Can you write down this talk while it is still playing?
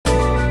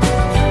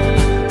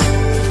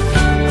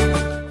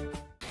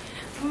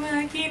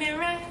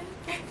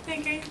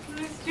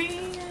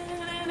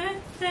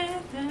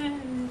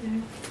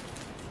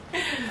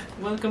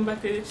Welcome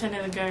back to the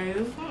channel,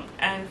 guys.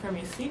 And from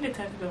you seeing the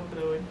title down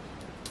below,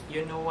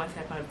 you know what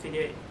type of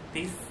video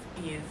this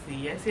is.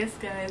 Yes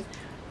guys,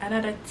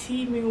 another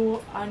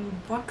Temu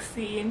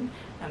unboxing.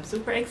 I'm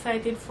super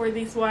excited for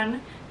this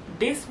one.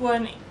 This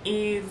one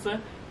is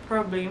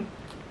probably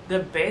the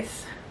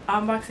best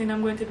unboxing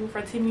I'm going to do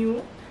for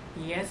Temu.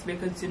 Yes,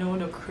 because you know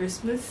the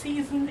Christmas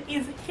season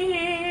is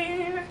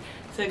here.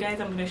 So guys,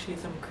 I'm going to show you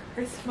some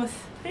Christmas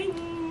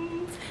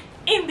things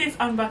in this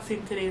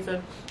unboxing today.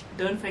 So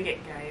don't forget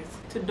guys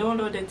to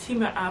download the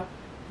Temu app.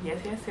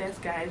 Yes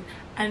guys,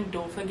 and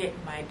don't forget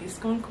my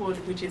discount code,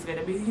 which is going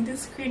to be in the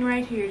screen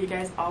right here. You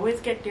guys always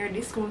get their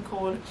discount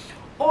code,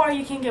 or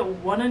you can get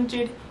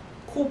 100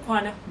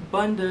 coupon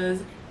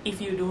bundles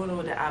if you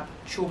download the app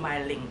through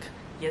my link.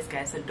 Yes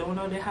guys, so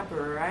download the app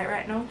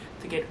right now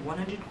to get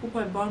 100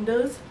 coupon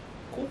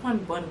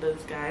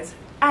bundles guys,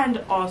 and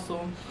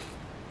also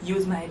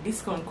use my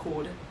discount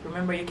code.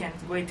 Remember, you can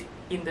go it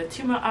in the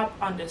Temu app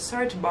on the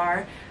search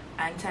bar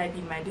and type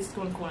in my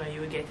discount code and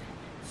you will get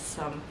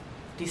some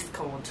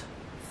discount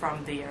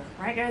from there,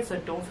 right guys? So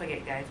don't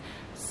forget guys.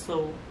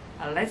 So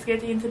let's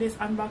get into this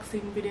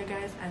unboxing video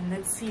guys, and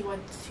let's see what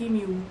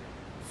Temu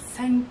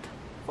sent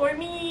for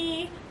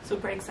me.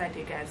 Super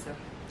excited guys, so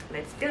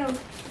let's go.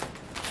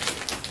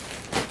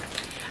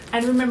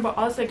 And remember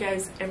also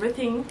guys,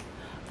 everything,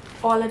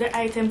 all of the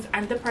items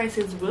and the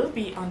prices will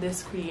be on the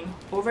screen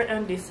over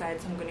on this side.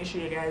 So I'm going to show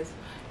you guys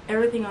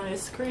everything on the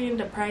screen,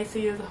 the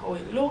prices, how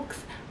it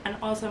looks, and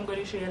also I'm going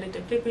to show you a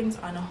little clippings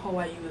on how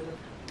I use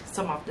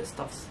some of the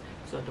stuffs.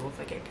 So don't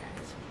forget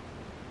guys,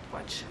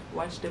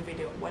 watch the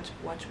video, watch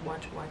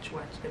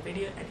the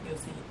video, and you'll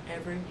see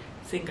every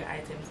single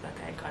items that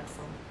I got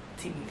from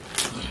Temu.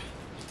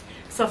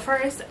 So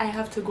first I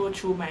have to go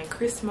through my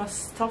Christmas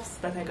stuffs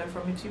that I got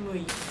from Temu.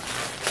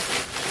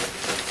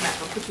 Now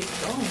I'll put it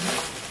down.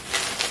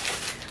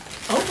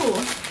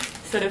 Oh,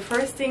 so the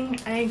first thing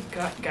I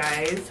got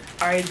guys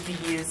are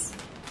these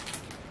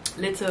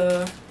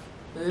little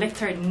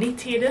letter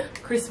knitted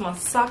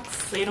Christmas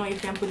socks. So you know, you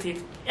can put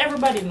it,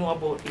 everybody know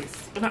about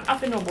this, you don't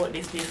have to know about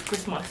this, these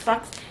Christmas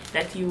socks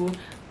that you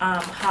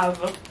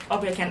have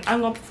up, you can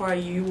hang up for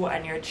you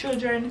and your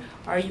children,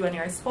 or you and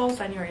your spouse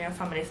and you and your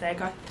family. So I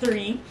got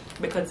 3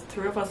 because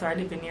 3 of us are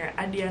living here,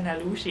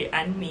 Adiana, Lucy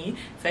and me.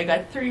 So I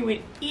got 3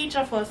 with each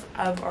of us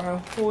have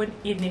our own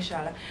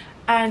initial.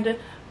 And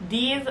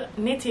these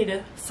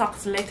knitted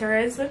socks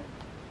letters,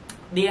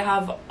 they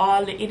have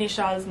all the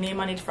initials name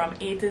on it from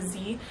A to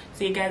Z,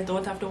 so you guys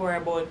don't have to worry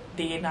about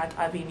they not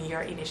having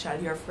your initial,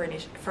 your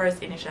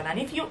first initial. And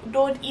if you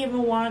don't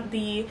even want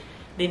the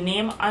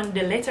name on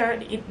the letter,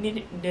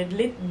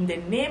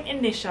 the name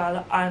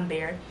initial on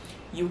there,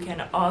 you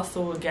can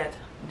also get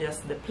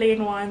just the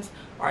plain ones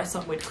or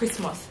some with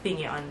Christmas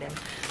thingy on them.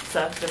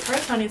 So the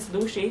first one is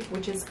Lucy,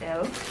 which is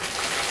L.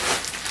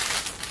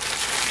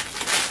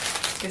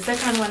 The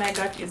second one I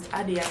got is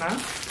Adiana.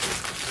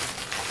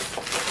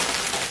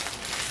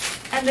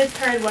 And the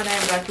third one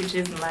I got, which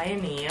is my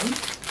name.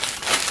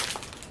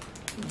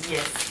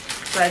 Yes.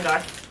 So I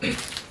got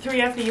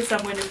 3 of these. So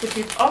I'm going to put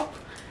it up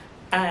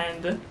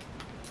and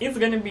it's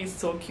going to be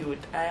so cute.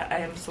 I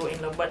am so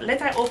in love. But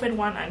let I open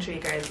one and show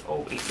you guys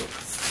how it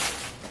looks.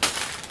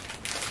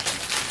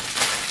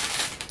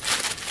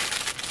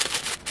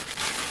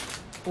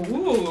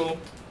 Ooh.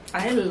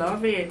 I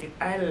love it.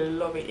 I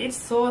love it. It's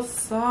so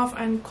soft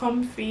and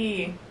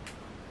comfy.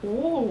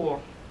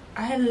 Oh,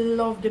 I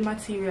love the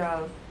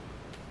material.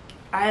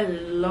 I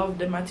love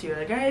the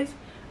material, guys.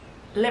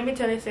 Let me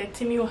tell you, say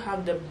Temu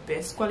have the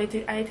best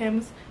quality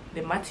items.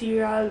 The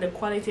material, the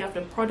quality of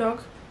the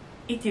product,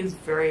 it is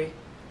very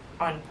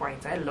on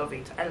point. I love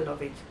it. I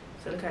love it.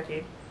 So look at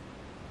it.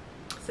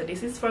 So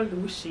this is for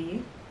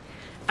Lucy,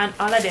 and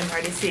all of them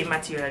are the same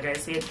material,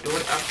 guys. So you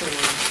don't have to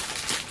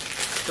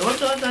worry.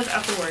 Don't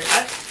have to worry.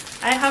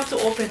 I have to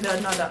open the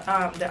another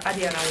the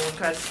Adiana one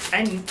because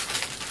I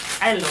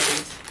love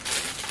it.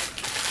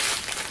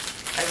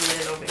 I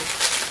really love it.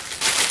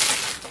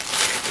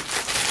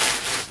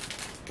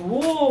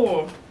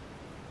 Whoa!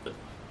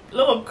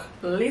 Look,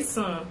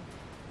 listen.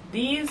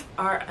 These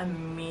are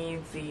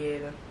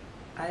amazing.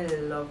 I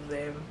love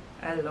them.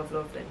 I love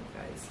them,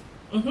 guys.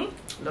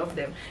 Love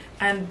them.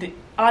 And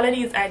all of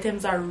these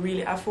items are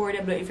really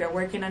affordable if you're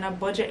working on a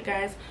budget,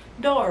 guys.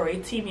 Don't worry,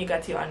 Temu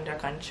got you under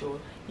control.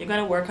 You're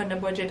gonna work on the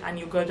budget and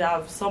you're gonna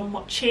have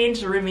some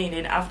change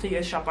remaining after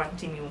you shop on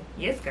Temu.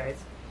 Yes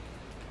guys.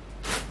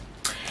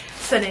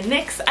 So the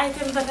next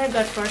items that I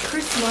got for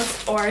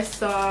Christmas are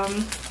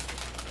some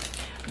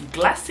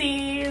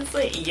glasses.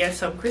 Yes,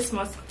 some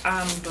Christmas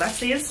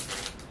glasses.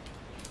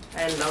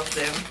 I love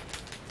them.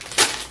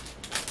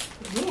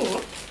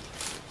 Ooh.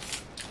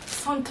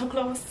 Santa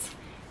Claus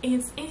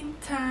is in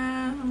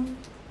town.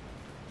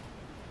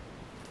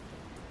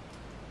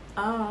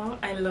 Oh,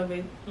 I love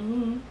it.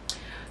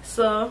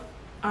 So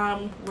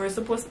we're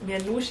supposed to, me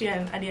and Lucy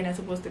and Adiana are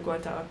supposed to go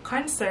to a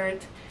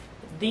concert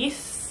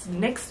this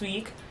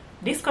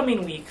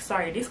coming week,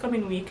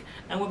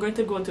 and we're going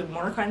to go to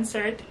more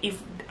concert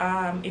if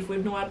we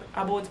know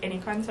about any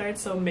concert.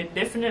 So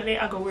definitely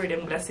I go wear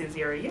them glasses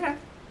here. Yeah,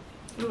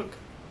 look,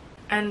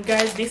 And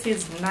guys, this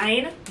is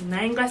nine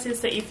glasses.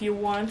 So if you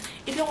want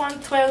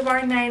 12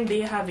 or 9,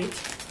 they have it.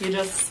 You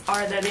just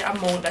order the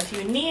amount that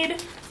you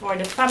need for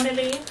the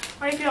family,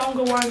 or if you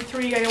only want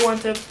 3 or you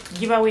want to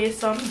give away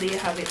some, they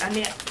have it. And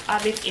they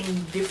have it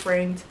in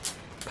different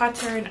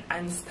pattern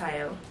and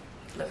style.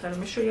 Let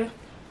me show you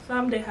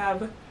some. They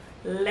have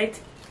Let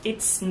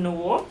It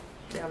Snow.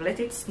 They have Let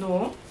It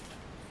Snow,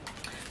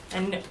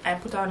 and I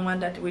put on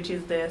one which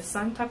is the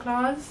Santa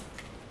Claus.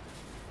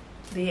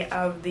 They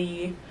have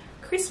the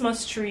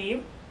Christmas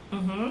tree.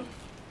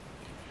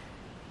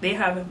 They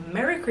have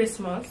Merry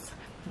Christmas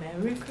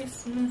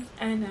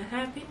and a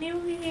Happy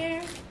New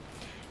Year.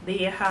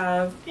 They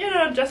have, you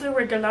know, just a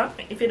regular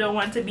if you don't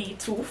want to be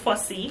too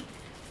fussy,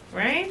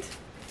 right?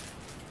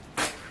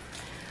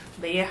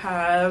 They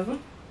have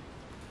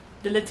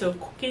the little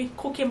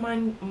cookie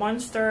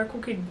monster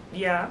cookie,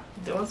 yeah,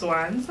 those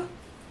ones.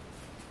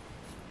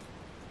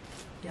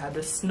 Yeah,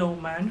 the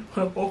snowman.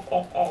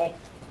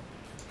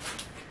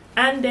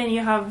 And then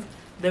you have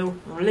the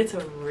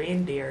little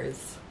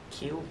reindeers.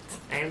 Cute.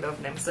 I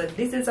love them. So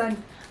this is a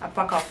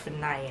pack of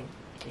 9.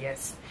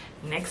 Yes.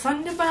 Next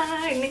on the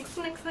bag. Next.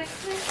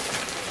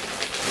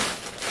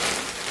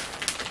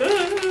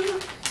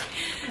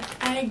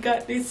 I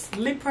got these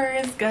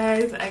slippers,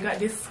 guys. I got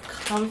these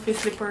comfy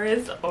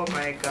slippers. Oh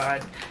my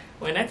god.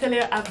 When I tell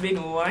you I've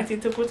been wanting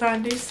to put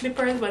on these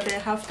slippers, but I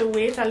have to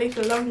wait a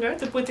little longer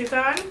to put it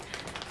on.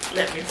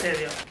 Let me tell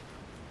you.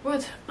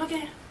 But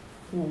okay.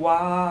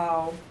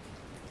 Wow.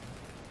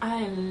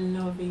 I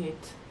love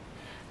it.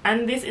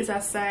 And this is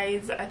a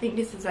size, I think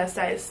this is a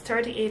size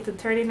 38 to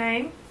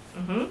 39.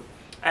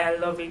 I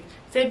love it.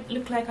 So it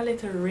looks like a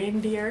little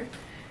reindeer.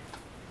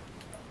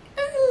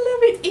 I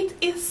love it. It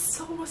is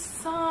so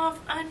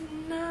soft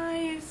and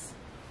nice.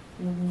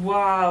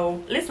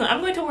 Wow. Listen,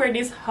 I'm going to wear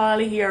this all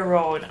year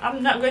round.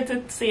 I'm not going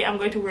to say I'm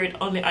going to wear it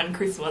only on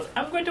Christmas.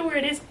 I'm going to wear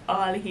this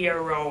all year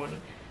round.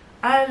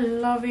 I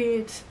love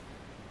it.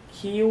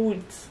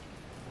 Cute.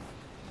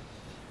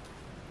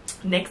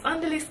 Next on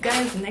the list,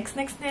 guys. Next,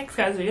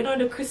 guys. You know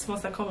the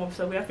Christmas are come up,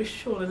 so we have to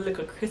show the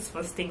little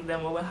Christmas thing that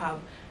we will have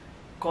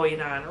going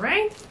on,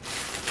 right?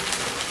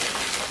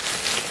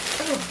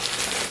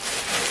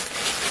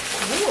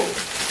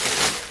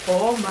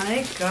 Oh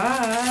my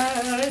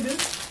god.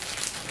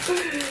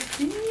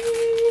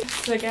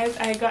 So guys,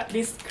 I got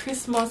this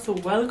Christmas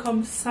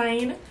welcome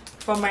sign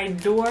for my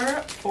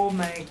door. Oh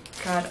my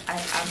god, I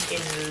am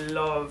in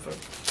love.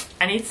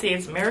 And it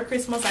says Merry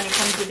Christmas, and it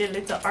comes with a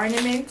little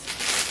ornament.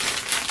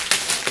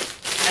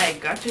 I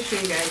got to show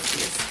you guys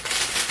this.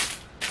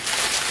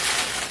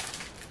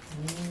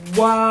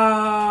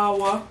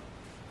 Wow.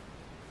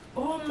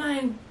 Oh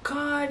my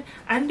god.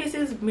 And this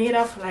is made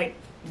of like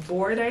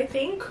board, I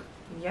think.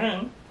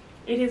 Yeah,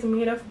 it is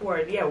made of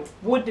board. Yeah,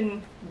 wood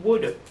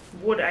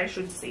I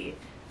should say.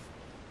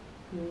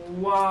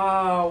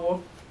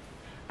 Wow.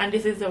 And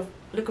this is a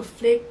little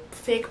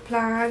fake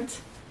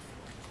plant.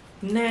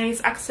 Nice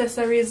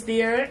accessories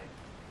there.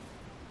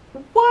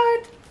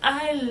 What?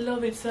 I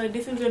love it. So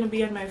this is going to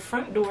be on my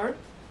front door,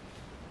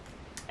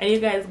 and you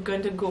guys are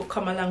going to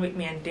come along with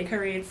me and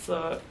decorate.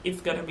 So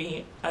it's going to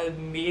be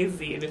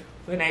amazing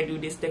when I do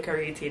this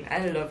decorating.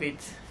 I love it.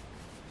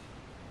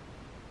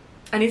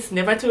 And it's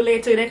never too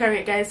late to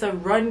decorate, guys. So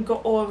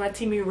go over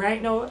to me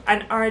right now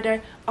and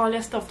order all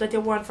the stuff that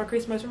you want for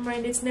Christmas.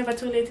 Remember, it's never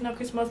too late.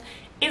 Christmas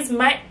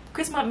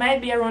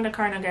might be around the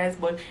corner, guys,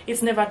 but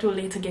it's never too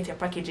late to get your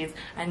packages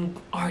and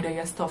order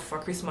your stuff for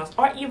Christmas,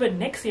 or even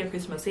next year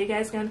Christmas. So you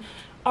guys can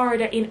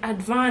order in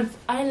advance.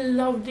 I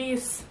love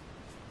this.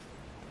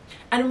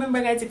 And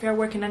remember, guys, if you're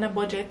working on a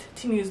budget,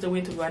 Temu is the way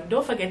to go. And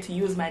don't forget to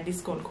use my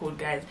discount code,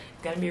 guys.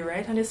 It's gonna be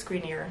right on the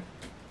screen here.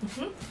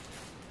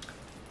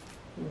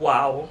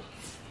 Wow.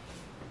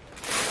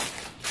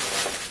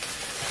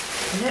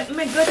 Let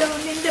me go down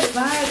in the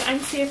bag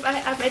and see if I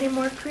have any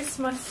more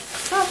Christmas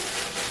stuff.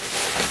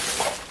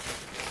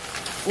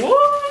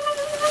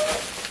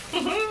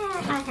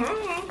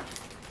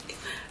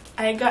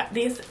 I got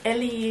this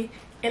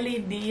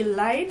LED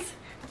light,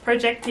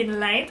 projecting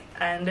light,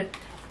 and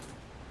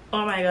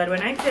oh my god,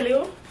 when I tell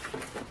you,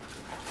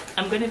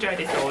 I'm gonna try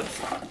this out.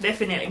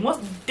 Definitely.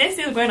 This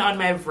is going on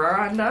my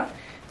veranda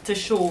to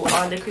show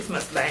all the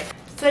Christmas lights.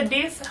 So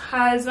this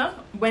has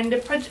when you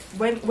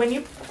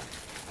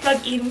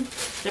plug in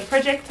the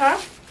projector,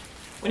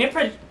 when you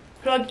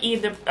plug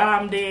in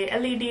the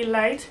LED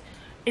light,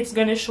 it's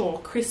gonna show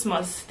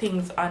Christmas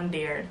things on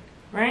there,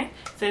 right?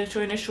 So it's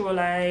trying to show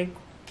like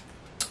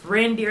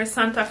reindeer,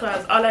 Santa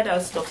Claus, all of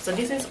that stuff. So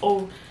this is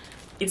how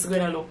it's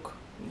gonna look.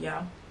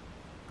 Yeah,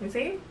 you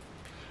see,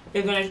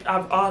 you're gonna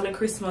have all the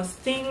Christmas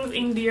things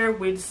in there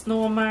with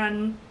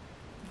snowman,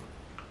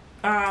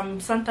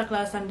 Santa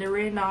Claus and the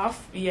rain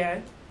off.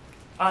 Yeah,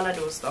 all of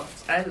those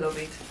stuff. I love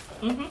it.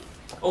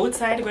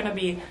 Outside gonna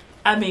be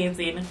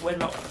amazing when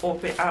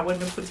we when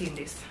we put in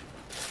this.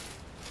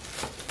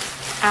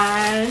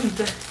 And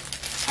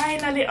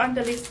finally on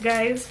the list,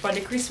 guys, for the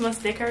Christmas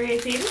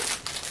decorating,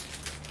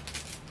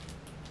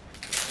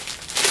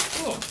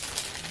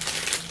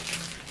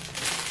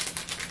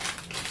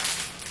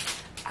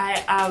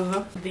 I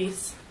have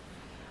this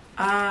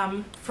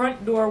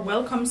front door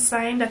welcome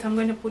sign that I'm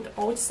going to put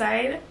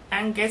outside,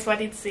 and guess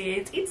what it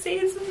says? It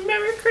says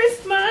Merry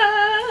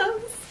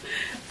Christmas.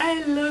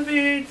 I love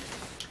it.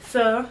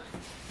 So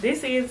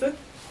this is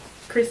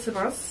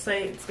Christmas, so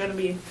it's gonna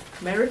be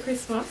Merry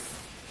Christmas.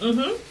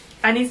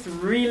 And it's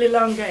really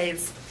long,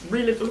 guys.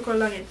 Really, look how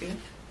long it is.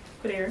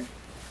 Put here.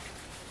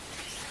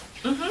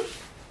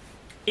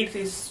 It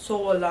is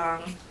so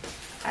long.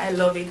 I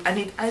love it, and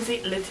it has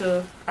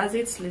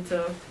its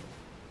little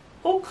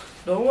hook.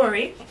 Don't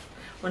worry.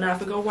 When I have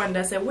to go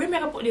wonder, say where am I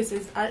gonna put this?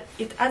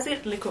 It has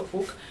its little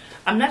hook.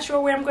 I'm not sure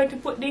where I'm going to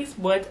put this,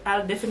 but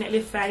I'll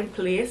definitely find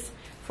place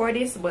for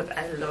this. But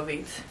I love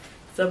it.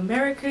 So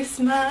Merry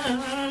Christmas.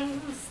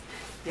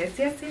 Yes,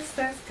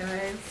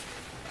 guys.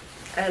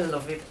 I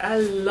love it. I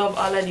love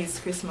all of these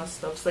Christmas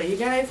stuff. So you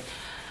guys,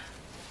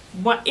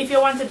 if you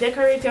want to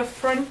decorate your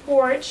front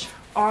porch,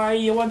 or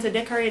you want to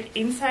decorate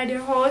inside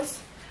your house,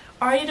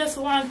 or you just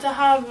want to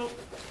have,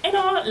 you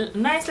know,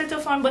 nice little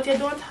fun, but you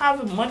don't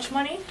have much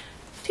money,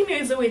 Temu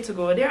is the way to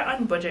go. They're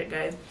on budget,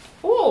 guys.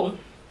 Oh,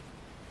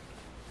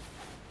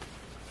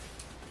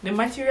 the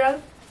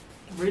material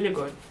really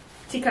good,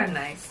 thick and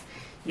nice.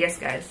 Yes,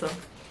 guys. So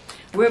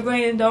we're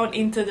going down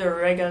into the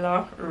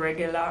regular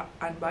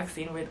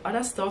unboxing with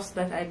other stuff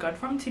that I got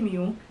from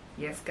Temu.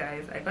 Yes,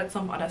 guys, I got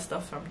some other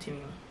stuff from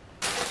Temu.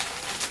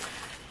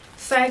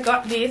 So I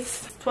got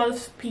this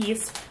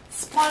 12-piece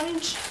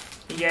sponge.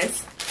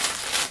 Yes,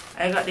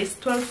 I got this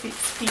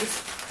 12-piece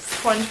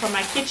sponge for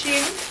my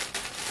kitchen,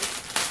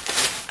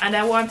 and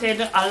I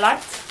wanted a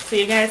lot, so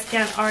you guys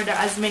can order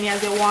as many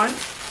as you want.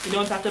 You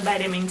don't have to buy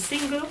them in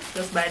single,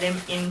 just buy them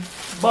in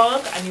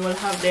bulk, and you will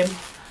have them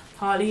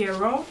all year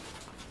round.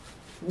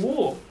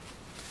 Whoa,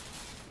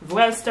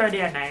 well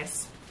sturdy and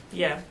nice.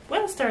 Yeah,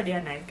 well sturdy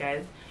and nice,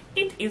 guys.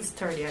 It is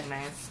sturdy and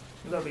nice.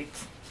 Love it.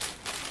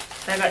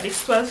 I got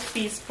this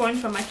 12-piece sponge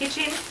for my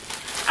kitchen,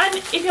 and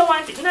if you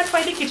want it, not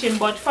for the kitchen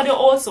but for the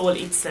household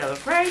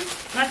itself, right?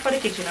 Not for the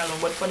kitchen alone,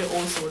 but for the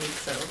household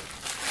itself.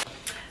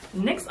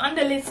 Next on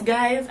the list,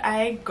 guys,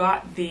 I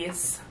got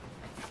this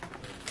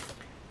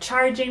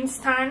charging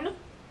stand.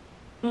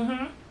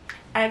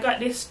 I got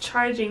this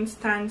charging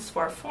stands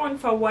for phone,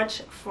 for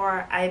watch,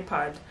 for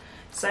iPad.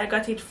 So I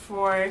got it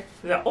for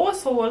the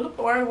household,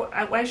 or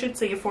I should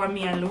say for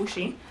me and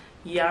Lucy.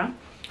 Yeah,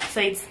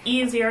 so it's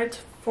easier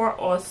for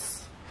us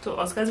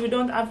because we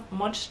don't have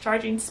much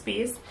charging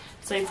space,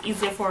 so it's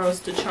easier for us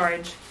to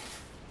charge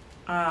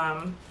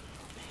on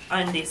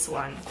this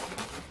one.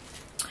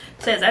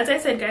 So as I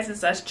said, guys,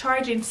 it's a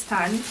charging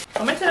stand.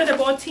 I'm gonna tell you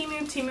about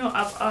Temu. Temu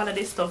have all of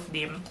this stuff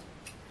them,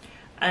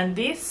 and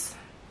this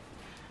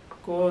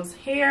goes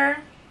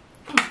here.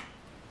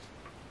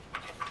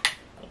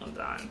 Hold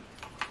on.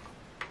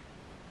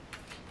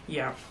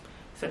 Yeah,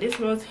 so this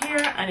goes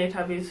here, and it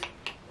has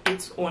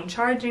its own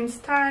charging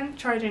stand,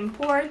 charging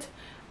port,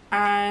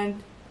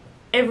 and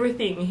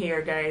everything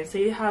here, guys. So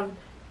you have,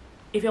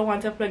 if you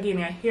want to plug in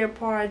your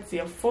AirPods,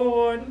 your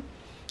phone,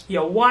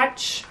 your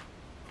watch,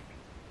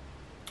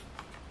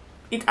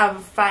 it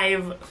have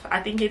 5,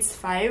 I think it's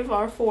 5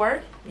 or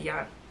 4.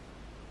 Yeah,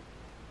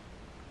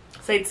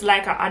 so it's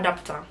like an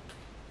adapter.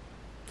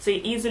 So you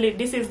easily,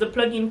 this is the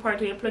plug-in part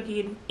where you plug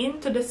in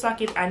into the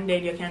socket, and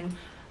then you can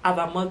have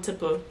a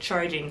multiple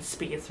charging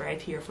space right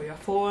here for your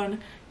phone,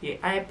 your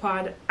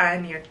iPod,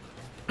 and your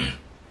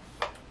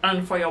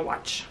and for your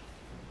watch.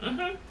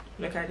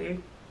 Look at it,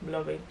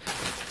 love it.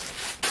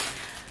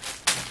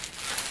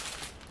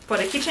 For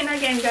the kitchen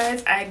again,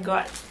 guys, I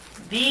got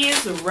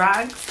these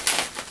rags.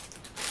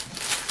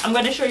 I'm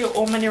going to show you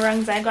how many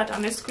rags I got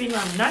on the screen.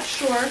 I'm not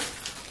sure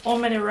how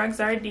many rags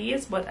are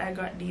these, but I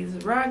got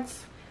these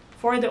rags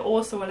for the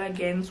household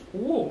again.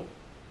 Oh,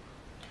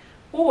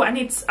 and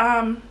it's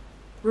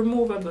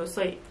removable,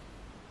 so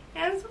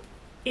yes,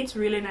 it's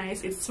really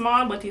nice. It's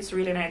small, but it's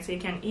really nice, so you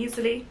can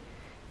easily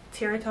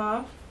tear it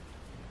off.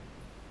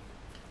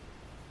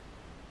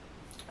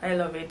 I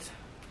love it.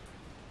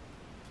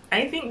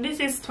 I think this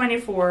is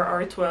 24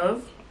 or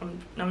 12.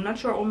 I'm not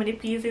sure how many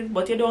pieces,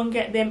 but you don't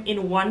get them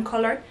in one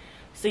color,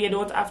 so you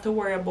don't have to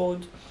worry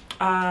about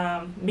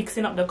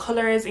mixing up the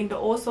colors in the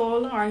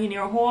household or in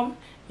your home.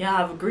 You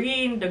have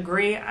green, the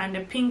gray, and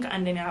the pink,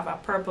 and then you have a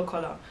purple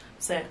color.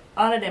 So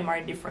all of them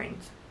are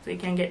different, so you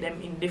can get them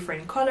in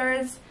different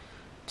colors,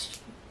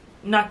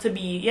 not to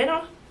be, you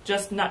know,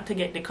 just not to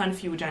get the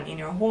confusion in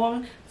your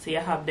home. So you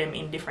have them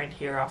in different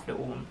here of the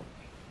home.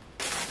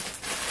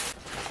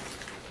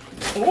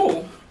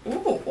 Oh,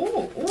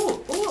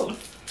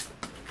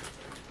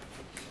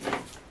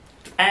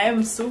 I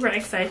am super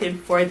excited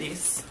for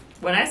this.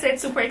 When I said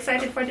super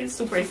excited for this,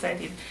 super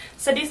excited.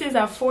 So this is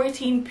a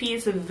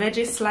 14-piece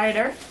veggie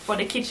slider for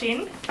the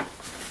kitchen.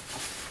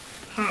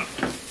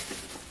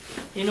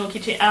 You know,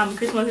 kitchen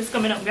Christmas is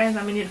coming up, guys.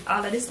 I'm gonna need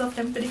all of this stuff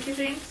them for the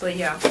kitchen. So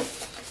yeah,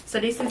 so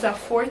this is a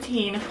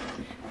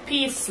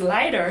 14-piece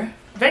slider,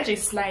 veggie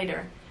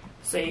slider.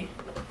 So you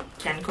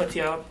can cut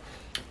your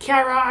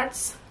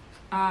carrots,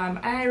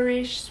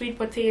 Irish, sweet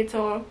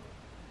potato,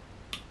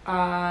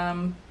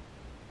 bell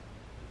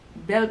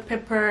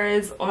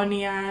peppers,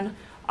 onion,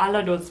 all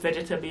of those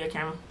vegetables you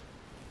can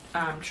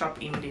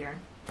trap in there.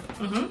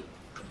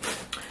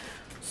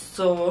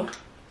 So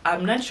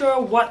I'm not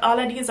sure what all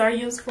of these are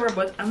used for,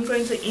 but I'm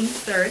going to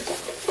insert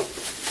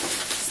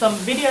some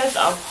videos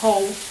of how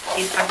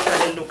it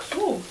actually looks.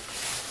 Ooh.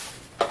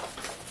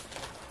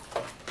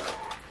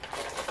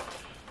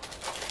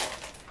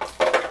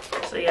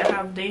 So you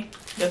have the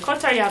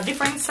cutter. You have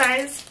different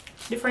size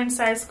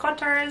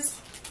cutters.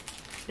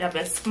 You have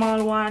the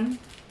small one,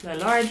 the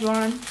large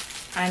one,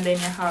 and then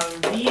you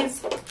have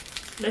these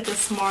little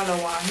smaller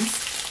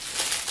ones.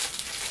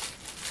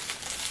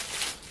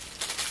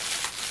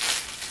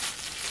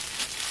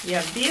 You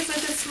have these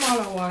little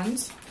smaller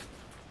ones.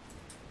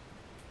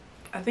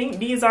 I think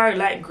these are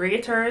like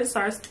graters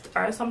or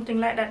something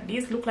like that.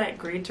 These look like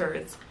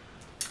graters.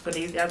 So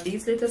these, you have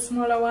these little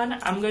smaller one.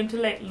 I'm going to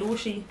let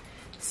Lucy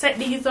set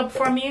these up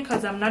for me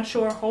because I'm not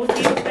sure how to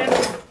use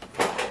them.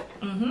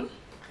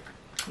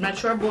 Not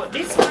sure about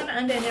this one,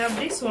 and then you have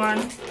this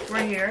one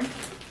right here,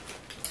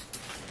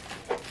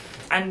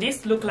 and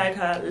this look like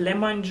a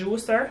lemon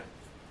juicer,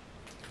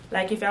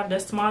 like if you have the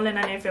small one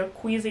and if you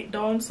squeeze it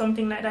down,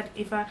 something like that.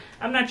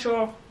 I'm not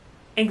sure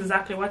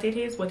exactly what it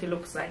is, but it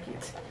looks like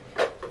it,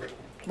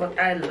 but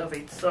I love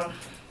it. So,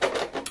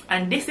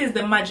 and this is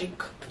the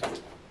magic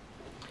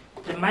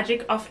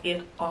of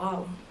it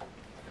all.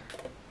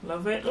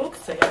 Love it. Look,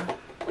 so yeah.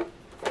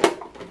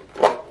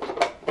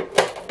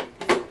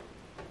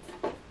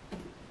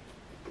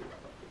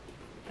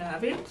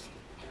 Have it.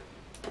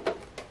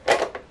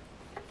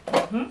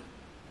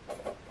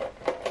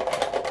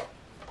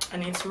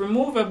 And it's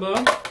removable,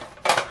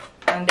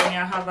 and then you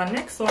have a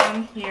next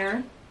one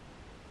here,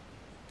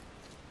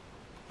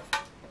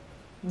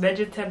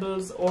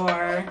 vegetables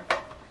or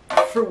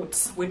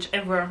fruits,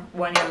 whichever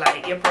one you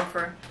like, you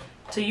prefer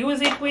to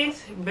use it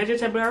with.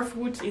 Vegetable or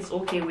fruits is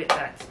okay with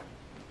that.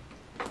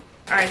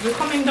 Alright, we're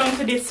coming down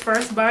to this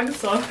first bag,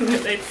 so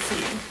let's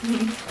see.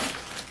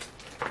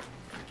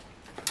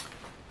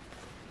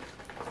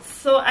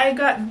 So I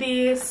got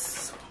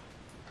this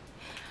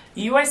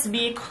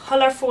USB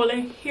colorful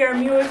hair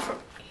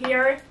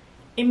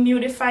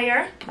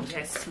humidifier.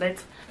 Yes,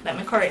 let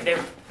me correct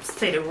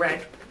say the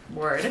right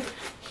word.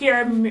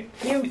 Hair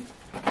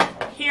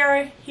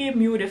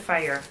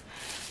humidifier.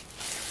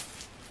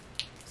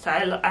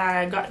 So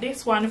I got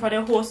this one for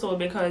the household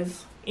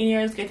because in here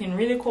it's getting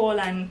really cold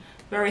and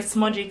very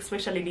smudgy,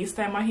 especially this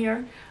time of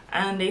year.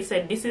 And they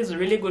said this is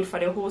really good for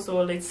the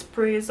household. It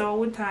sprays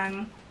out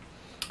and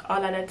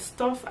all of that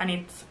stuff, and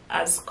it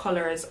has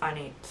colors on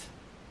it.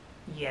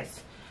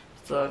 Yes,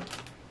 so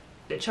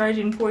the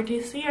charging port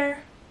is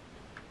here,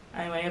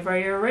 and whenever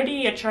you're ready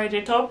you charge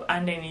it up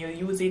and then you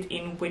use it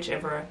in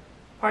whichever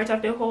part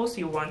of the house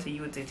you want to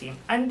use it in.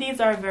 And these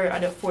are very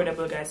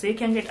affordable, guys, so you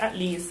can get at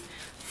least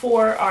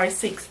 4 or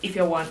 6 if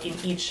you want in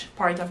each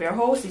part of your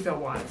house if you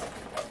want.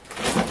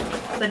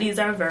 So these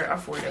are very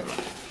affordable.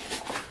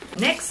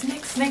 Next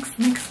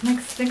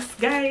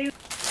guys.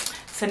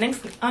 So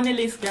next on the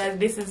list, guys,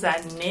 this is a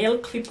nail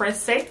clipper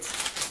set.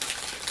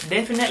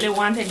 Definitely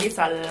wanted this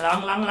a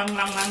long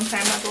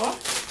time ago,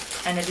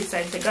 and I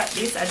decided to get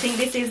this. I think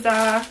this is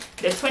the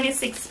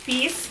 26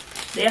 piece.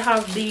 They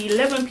have the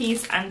 11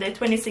 piece and the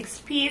 26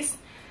 piece,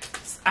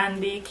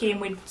 and they came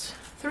with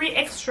 3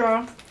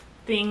 extra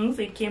things.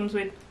 It came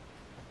with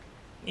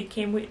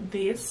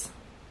this,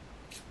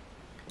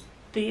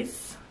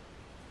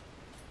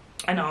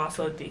 and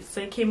also this.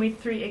 So it came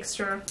with 3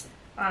 extra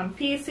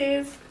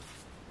pieces.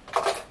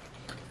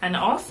 And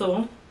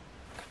also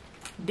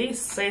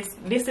this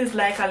is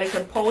like a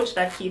little pouch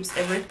that keeps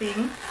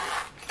everything.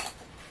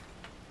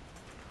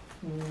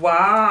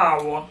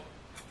 Wow,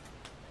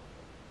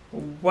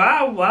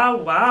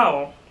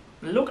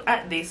 look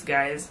at this,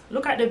 guys.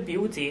 Look at the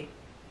beauty.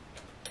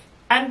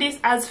 And this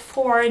has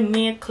 4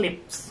 nail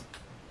clips.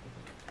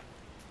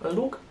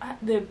 Look at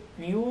the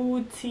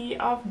beauty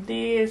of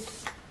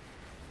this.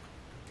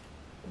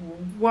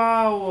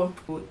 Wow,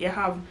 you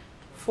have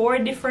 4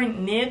 different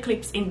nail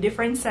clips in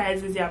different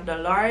sizes. You have the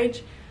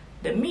large,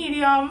 the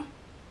medium,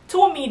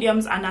 2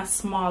 mediums, and a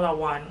smaller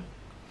one.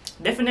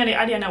 Definitely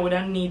Adiana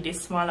wouldn't need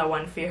this smaller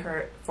one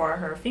for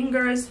her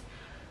fingers.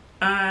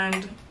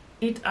 And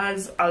it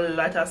has a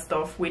lot of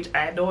stuff, which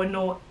I don't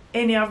know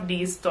any of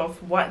these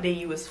stuff what they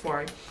use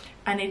for.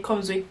 And it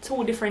comes with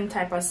 2 different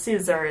type of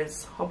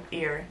scissors up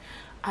here.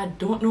 I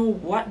don't know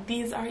what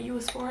these are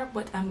used for,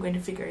 but I'm going to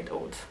figure it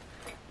out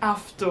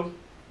after.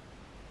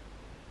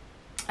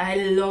 I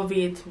love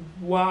it.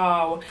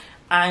 Wow.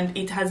 And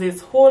it has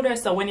its holder,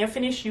 so when you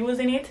finish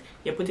using it,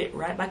 you put it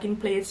right back in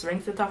place,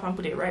 rinse it off and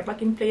put it right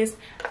back in place,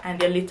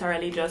 and you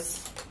literally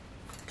just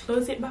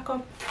close it back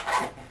up.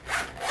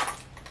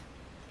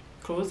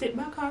 Close it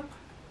back up.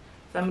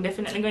 So I'm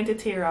definitely going to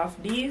tear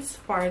off these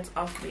parts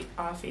of it.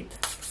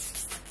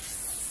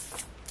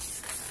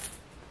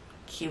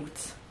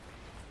 Cute,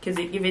 because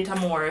it gives it a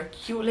more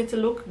cute little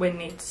look when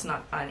it's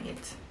not on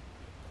it.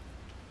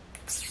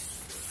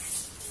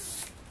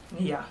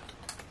 Yeah,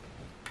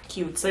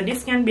 cute. So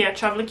this can be a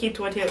travel kit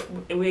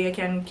where you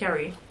can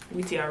carry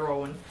with you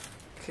around,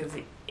 because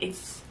it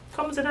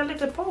comes in a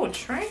little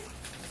pouch, right?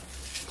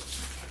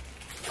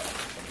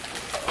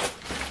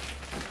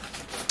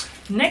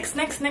 Next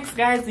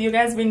guys, you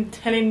guys been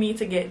telling me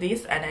to get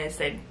this, and I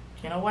said,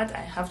 you know what, I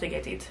have to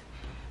get it.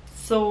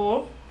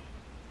 So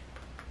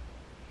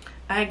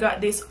I got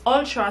this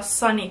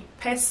Ultrasonic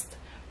Pest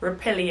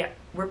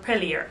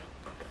Repeller.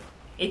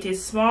 It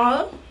is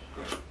small,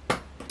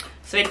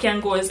 so it can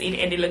go in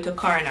any little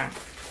corner.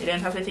 You don't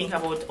have to think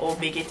about how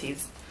big it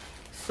is.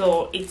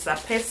 So it's a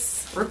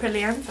pest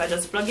repellent. I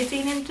just plug it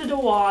in into the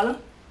wall,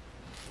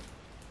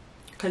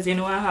 because you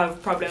know I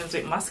have problems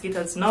with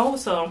mosquitoes now.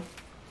 So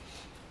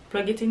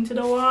plug it into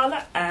the wall,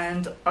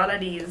 and all of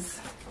these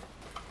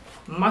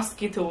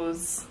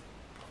mosquitoes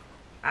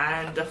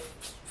and the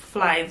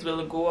flies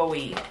will go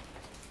away.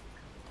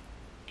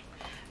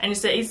 And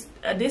it's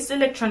this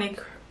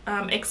electronic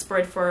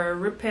expert for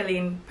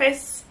repelling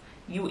pests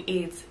you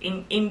eat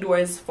in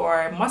indoors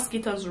for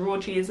mosquitoes,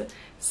 roaches,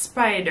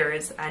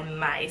 spiders, and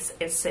mice,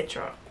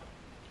 etc.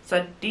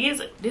 So this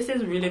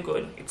is really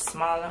good. It's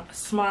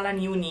small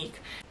and unique,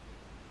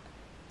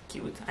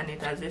 cute, and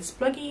it has this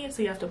plug-in,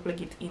 so you have to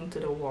plug it into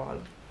the wall.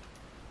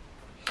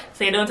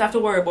 So you don't have to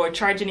worry about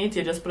charging it.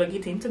 You just plug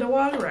it into the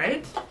wall,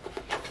 right?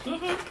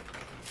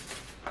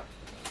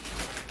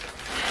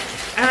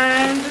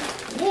 And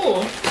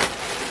whoa,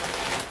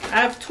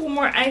 I have 2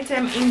 more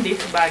items in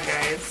this bag,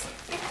 guys.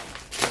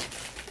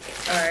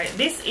 Alright,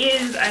 this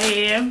is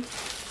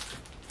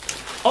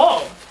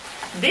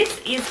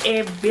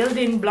a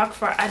building block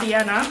for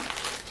Adiana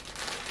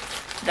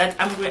that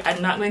I'm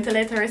not going to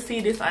let her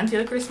see this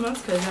until Christmas,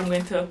 because I'm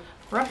going to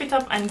wrap it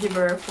up and give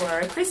her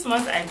for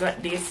Christmas. I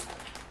got this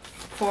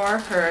for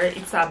her.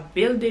 It's a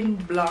building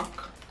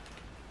block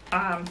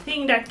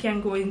thing that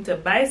can go into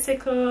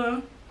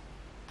bicycle,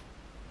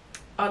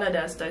 all of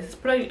that stuff. It's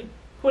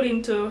put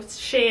into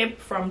shape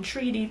from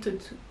 3D to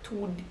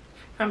 2D,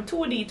 from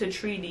 2D to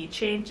 3D,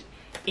 change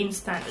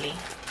instantly.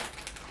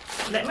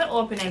 Let me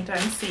open it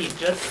and see it,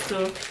 just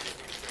to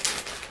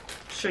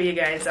show you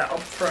guys the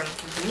upfront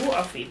view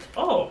of it.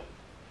 Oh,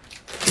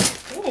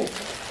 ooh.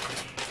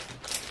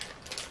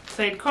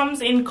 So it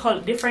comes in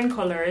different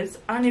colors,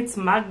 and it's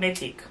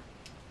magnetic,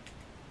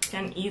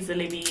 can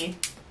easily be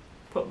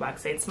put back.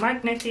 So it's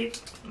magnetic.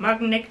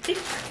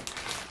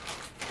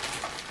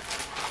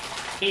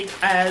 It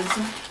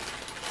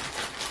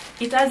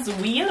has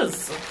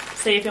wheels,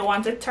 so if you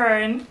want to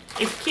turn,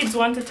 if kids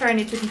want to turn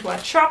it into a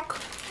truck,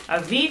 a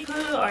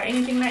vehicle, or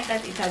anything like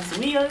that, it has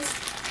wheels,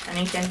 and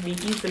it can be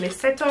easily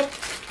set up.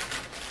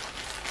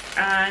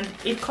 And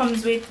it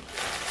comes with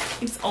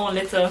its own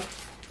little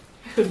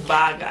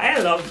bag. I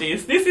love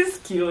this. This is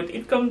cute.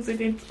 It comes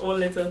with its own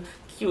little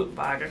cute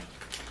bag,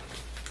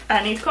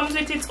 and it comes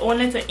with its own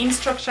little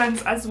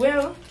instructions as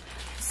well,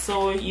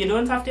 so you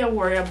don't have to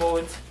worry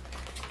about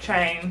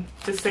trying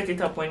to set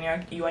it up when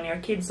you and your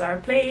kids are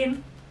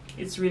playing.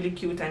 It's really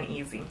cute and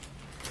easy.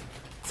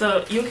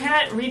 So you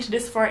cannot reach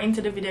this far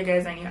into the video,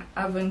 guys, and you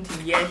haven't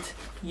yet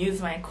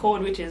used my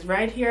code, which is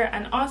right here,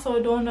 and also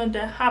download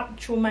the app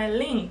through my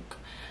link,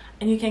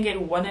 and you can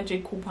get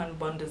 100 coupon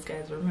bundles,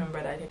 guys.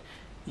 Remember that.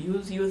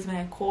 Use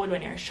my code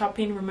when you're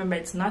shopping. Remember,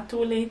 it's not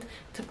too late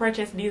to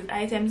purchase these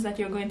items that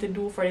you're going to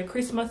do for the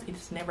Christmas.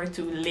 It's never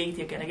too late.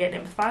 You're gonna get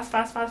them fast.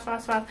 As I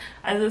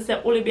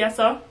said, Olivia,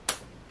 so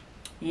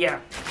yeah.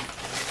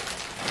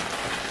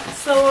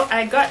 So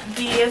I got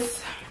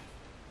these,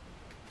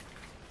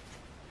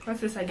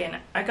 what's this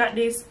again? I got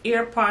these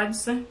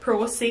AirPods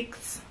Pro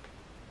 6.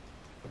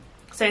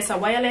 So it's a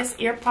wireless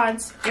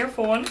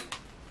earphone.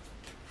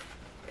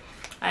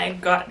 I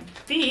got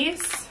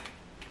these,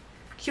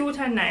 cute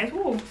and nice.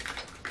 Ooh,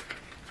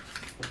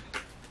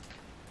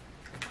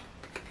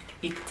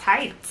 it's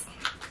tight.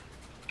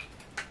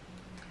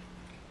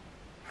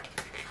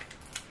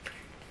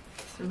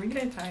 It's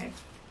really tight.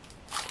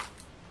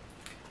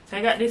 So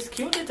I got this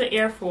cute little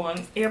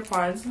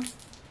AirPods,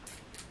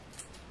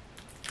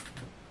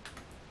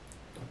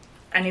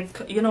 and it's,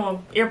 you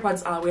know,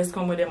 AirPods always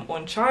come with their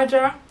own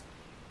charger.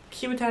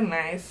 Cute and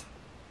nice.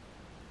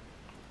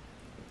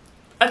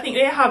 I think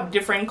they have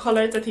different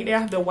colors. I think they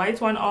have the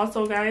white one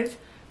also, guys,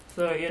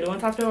 so you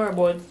don't have to worry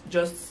about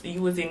just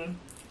getting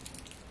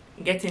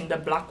the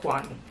black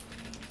one.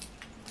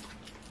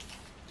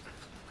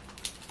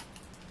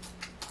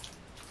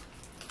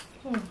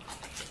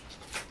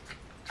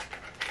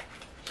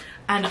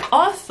 And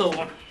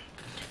also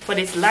for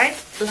this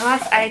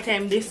last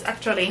item, this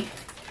actually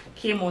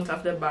came out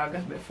of the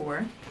bag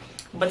before,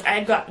 but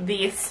I got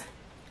this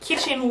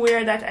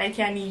kitchenware that I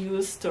can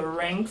use to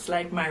rinse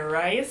like my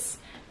rice.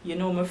 You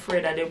know, I'm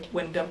afraid that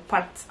when the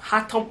pot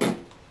hot up,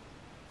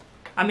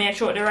 I may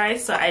throw out the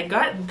rice. So I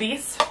got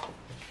this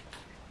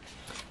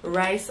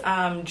rice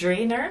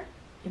drainer.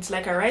 It's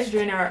like a rice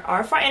drainer,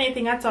 or for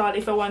anything at all.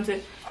 If you want to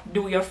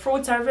do your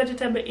fruits or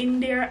vegetable in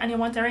there and you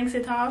want to rinse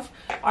it off,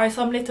 or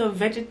some little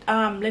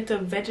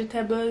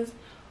vegetables,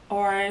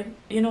 or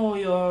you know,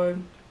 your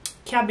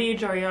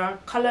cabbage or your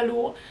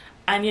callaloo,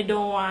 and you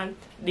don't want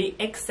the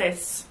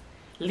excess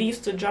leaves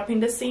to drop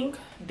in the sink,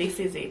 this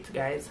is it,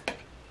 guys.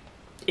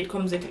 It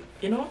comes with,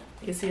 you know,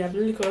 you see that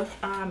little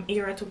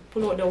area to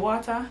pull out the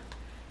water.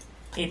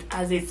 It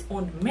has its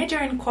own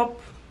measuring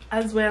cup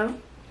as well,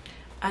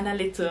 and a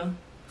little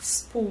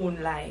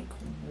spoon. Like,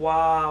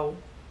 wow,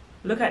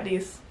 look at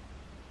this.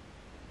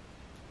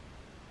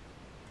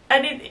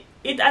 And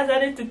it has a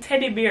little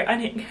teddy bear on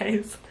it,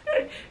 guys.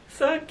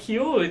 So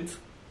cute.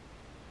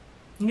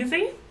 You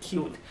see?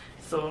 Cute.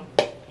 So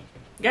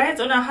guys,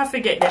 you don't have to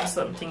get them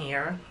something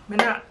here. I'm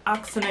not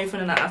asking if you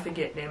don't have to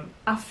get them.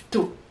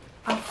 After.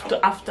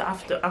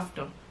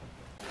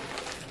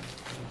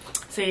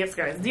 So yes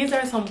guys, these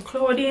are some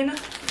clothing.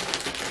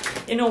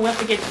 You know, we have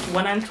to get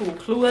 1 and 2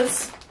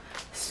 clothes.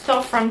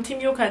 Stuff from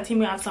Temu, because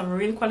Temu have some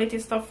real quality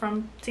stuff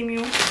from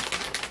Temu.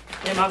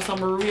 They have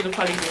some real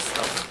quality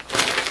stuff.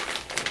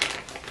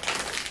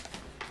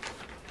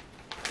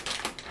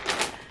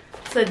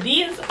 So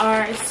these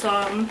are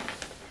some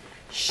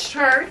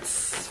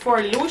shirts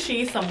for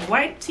Lucy, some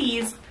white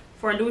tees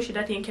for Lucy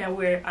that he can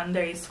wear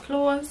under his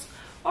clothes,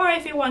 or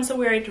if he wants to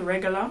wear it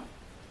regular.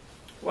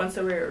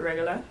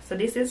 So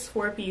this is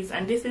 4-piece,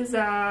 and this is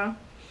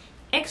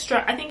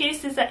extra. I think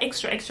this is an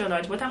extra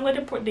large, but I'm going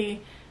to put the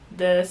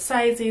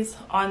sizes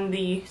on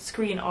the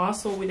screen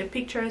also with the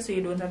picture, so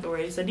you don't have to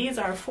worry. So these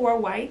are 4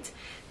 white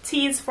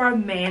tees for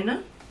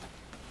men.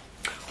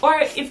 Or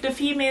if the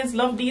females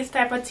love these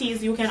type of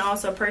tees, you can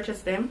also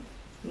purchase them.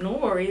 No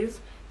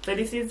worries. So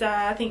this is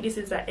I think this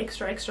is an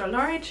extra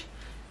large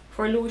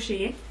for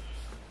Lucy.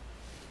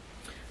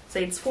 So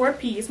it's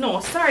 4-piece. No,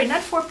 sorry,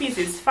 not 4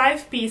 pieces.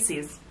 5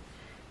 pieces.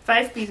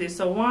 5 pieces.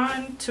 So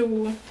 1,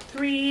 2,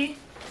 3,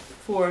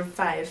 4,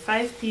 5.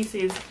 5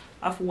 pieces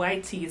of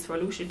white tees for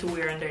Lucy to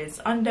wear under his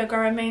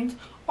undergarment.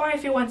 Or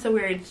if you want to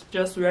wear it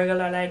just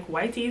regular like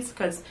white tees,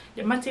 because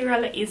the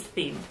material is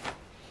thin.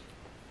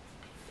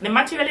 The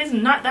material is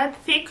not that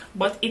thick,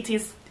 but it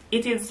is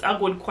a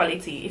good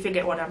quality, if you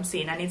get what I'm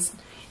saying. And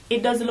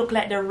it does look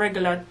like the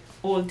regular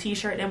old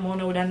t-shirt them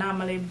one would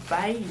normally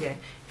buy. Yeah,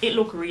 it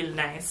look real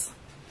nice.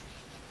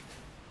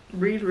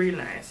 Real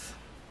nice.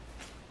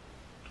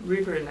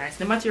 Real nice.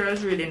 The material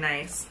is really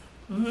nice.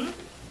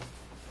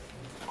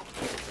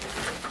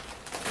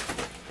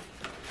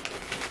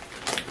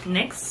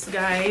 Next,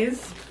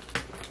 guys.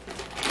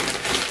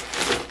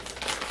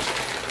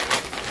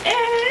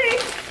 Hey!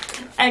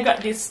 I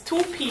got this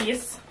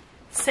 2-piece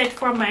set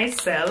for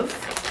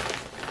myself.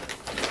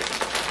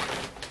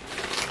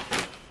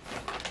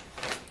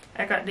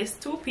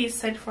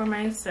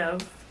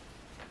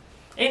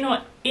 You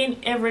know, in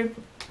every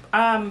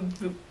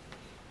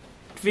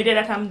video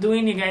that I'm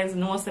doing, you guys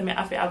know so I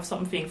have to have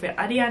something for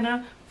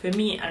Adiana, for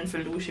me, and for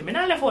Lucy. I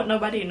don't left out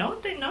nobody, no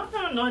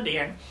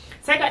there.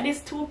 So I got this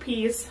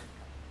 2-piece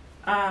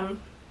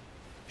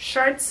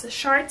short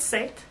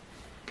set.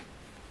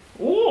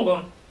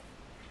 Oh,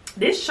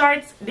 this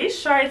shirt,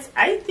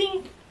 I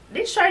think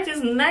this shirt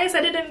is nice.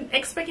 I didn't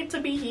expect it to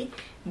be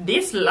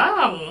this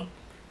long.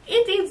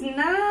 It is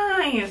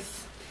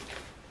nice.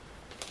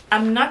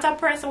 I'm not a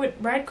person with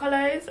bright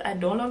colors. I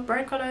don't love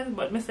bright colors,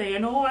 but me say, you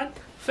know what?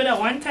 For that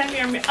one time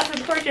here, I have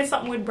to purchase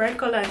something with bright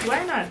colors.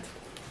 Why not?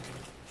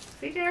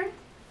 See here?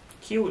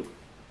 Cute.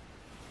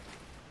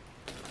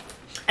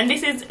 And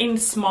this is in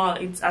small.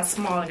 It's a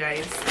small,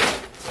 guys.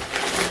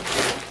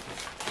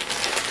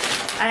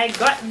 I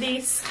got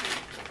this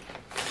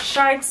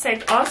short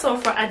set also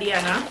for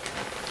Adiana,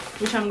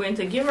 which I'm going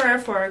to give her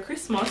for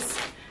Christmas.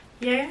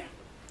 Yeah.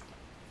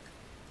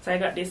 So I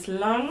got this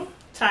long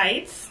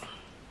tights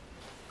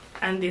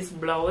and this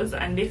blouse,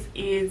 and this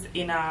is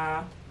in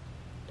a,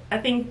 I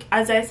think,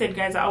 as I said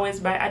guys, I always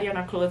buy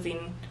Adiana clothes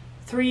in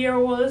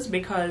 3-year-olds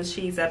because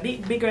she's a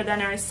bit bigger than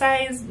her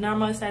size,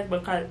 normal size,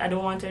 because I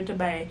don't want her to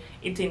buy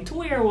it in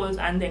 2-year-olds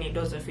and then it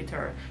doesn't fit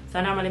her. So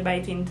I normally buy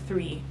it in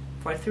 3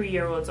 for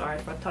 3-year-olds or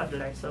for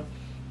toddlers. So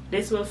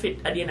this will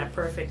fit Adiana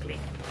perfectly.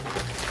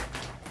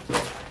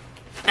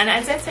 And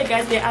as I said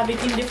guys, they have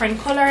it in different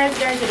colors,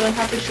 guys. You don't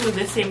have to choose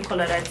the same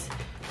color. That's,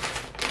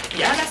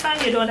 you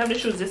understand? You don't have to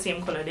choose the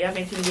same color. They have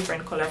it in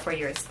different color for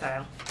your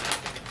style.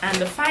 And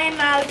the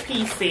final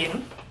piece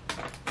in,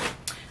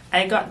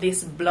 I got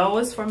this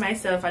blouse for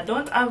myself. I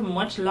don't have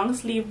much long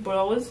sleeve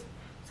blouse,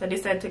 so I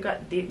decided to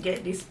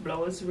get this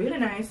blouse. Really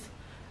nice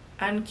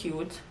and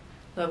cute.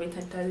 Love it.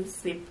 It has a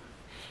zip.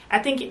 I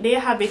think they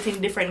have it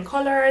in different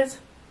colors.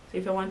 So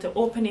if you want to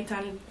open it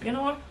and, you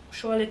know,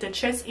 show a little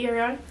chest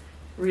area,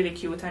 really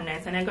cute and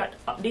nice. And I got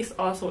this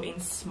also in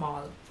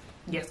small.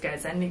 Yes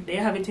guys, and they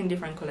have it in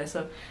different colors.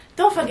 So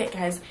don't forget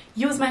guys,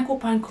 use my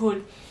coupon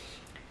code,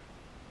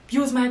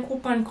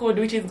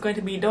 which is going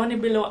to be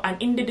down below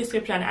and in the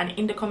description and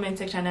in the comment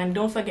section. And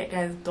don't forget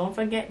guys, don't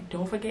forget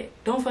to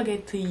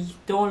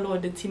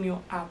download the Temu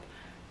app.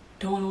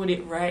 Download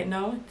it right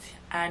now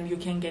and you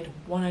can get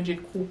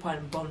 100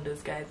 coupon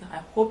bundles, guys. I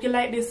hope you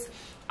like this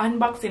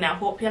unboxing. I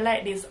hope you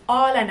like this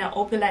all, and I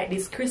hope you like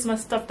this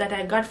Christmas stuff that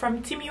I got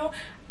from Temu.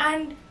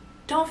 And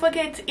don't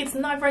forget, it's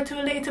never too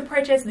late to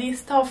purchase these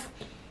stuff.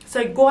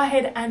 So go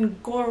ahead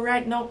and go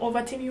right now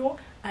over Temu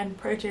and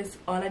purchase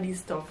all of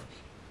these stuff.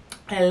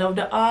 I love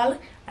the all.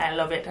 I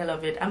love it.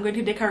 I'm going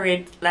to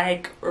decorate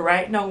like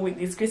right now with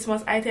these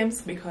Christmas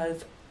items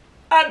because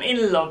I'm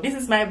in love. This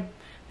is my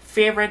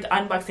favorite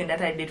unboxing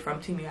that I did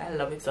from Temu. I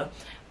love it. So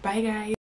bye guys.